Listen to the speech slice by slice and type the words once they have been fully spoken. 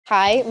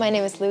Hi, my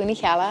name is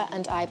Louise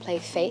and I play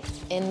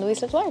Faith in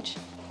Louise Lives Large.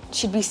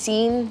 She'd be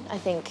seen, I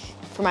think,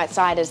 from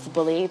outside as the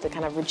bully, the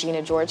kind of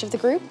Regina George of the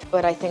group.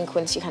 But I think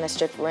once you kind of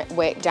strip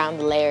way down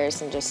the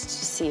layers and just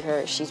see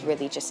her, she's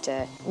really just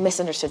a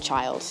misunderstood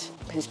child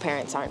whose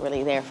parents aren't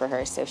really there for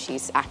her, so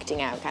she's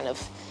acting out kind of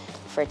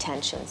for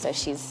attention. So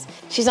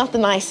she's not the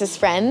nicest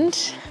friend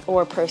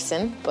or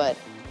person, but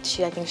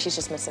I think she's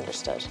just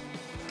misunderstood.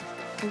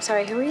 I'm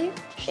sorry, who are you?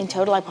 In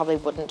total, I probably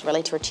wouldn't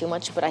relate to her too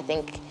much, but I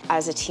think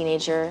as a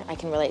teenager, I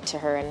can relate to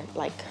her and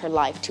like her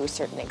life to a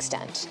certain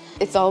extent.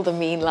 It's all the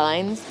mean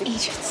lines.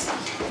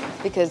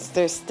 Because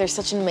there's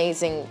such an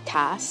amazing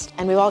cast,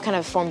 and we've all kind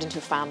of formed into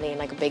a family and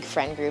like a big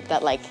friend group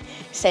that like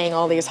saying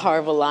all these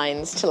horrible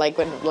lines to like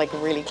when like a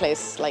really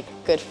close like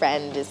good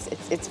friend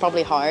it's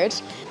probably hard,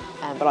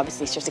 but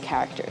obviously it's just a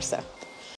character, so.